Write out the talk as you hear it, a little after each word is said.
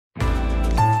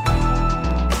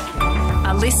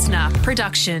listener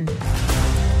production.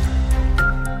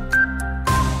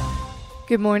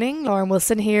 Good morning, Lauren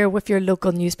Wilson here with your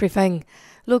local news briefing.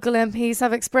 Local MPs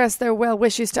have expressed their well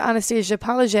wishes to Annastacia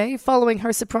Palaszczuk following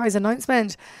her surprise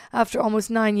announcement. After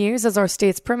almost 9 years as our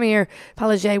state's premier,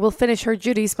 Palaszczuk will finish her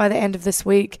duties by the end of this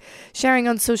week. Sharing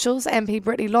on socials, MP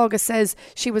Brittany Laga says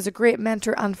she was a great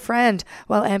mentor and friend,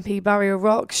 while MP Barry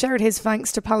O'Rourke shared his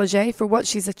thanks to Palaszczuk for what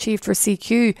she's achieved for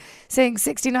CQ, saying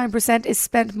 69% is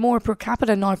spent more per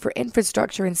capita now for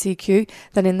infrastructure in CQ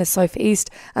than in the South East,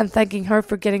 and thanking her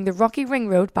for getting the Rocky Ring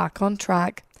Road back on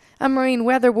track. A marine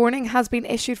weather warning has been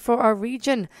issued for our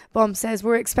region. BOM says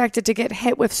we're expected to get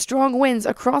hit with strong winds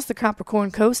across the Capricorn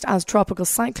coast as tropical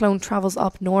cyclone travels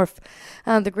up north.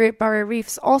 And the Great Barrier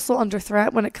Reef's also under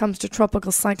threat when it comes to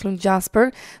tropical cyclone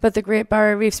Jasper. But the Great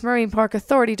Barrier Reef's Marine Park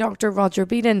Authority Dr. Roger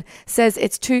Beaton says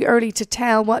it's too early to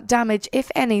tell what damage,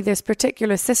 if any, this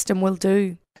particular system will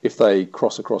do. If they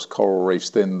cross across coral reefs,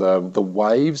 then the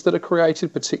waves that are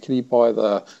created, particularly by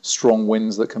the strong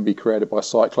winds that can be created by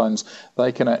cyclones,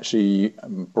 they can actually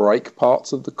break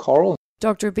parts of the coral.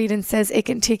 Dr. Beaton says it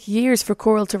can take years for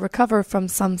coral to recover from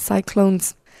some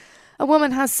cyclones. A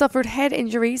woman has suffered head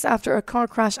injuries after a car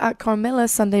crash at Carmilla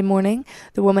Sunday morning.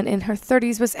 The woman in her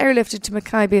 30s was airlifted to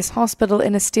Mackay Base Hospital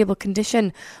in a stable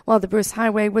condition, while the Bruce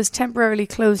Highway was temporarily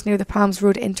closed near the Palms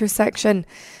Road intersection.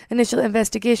 Initial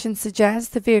investigations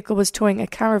suggest the vehicle was towing a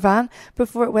caravan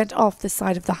before it went off the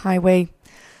side of the highway.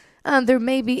 And there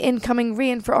may be incoming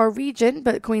rain for our region,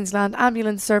 but Queensland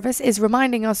Ambulance Service is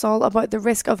reminding us all about the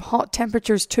risk of hot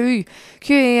temperatures too.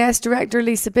 QAS Director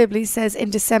Lisa Bibley says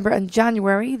in December and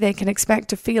January they can expect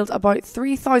to field about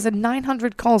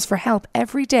 3,900 calls for help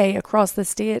every day across the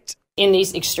state. In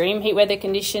these extreme heat weather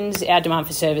conditions, our demand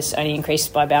for service only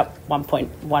increased by about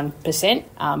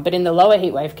 1.1%. But in the lower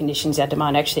heatwave conditions, our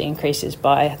demand actually increases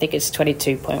by, I think it's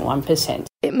 22.1%.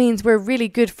 It means we're really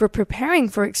good for preparing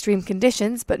for extreme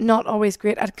conditions, but not always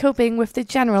great at coping with the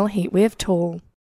general heatwave toll.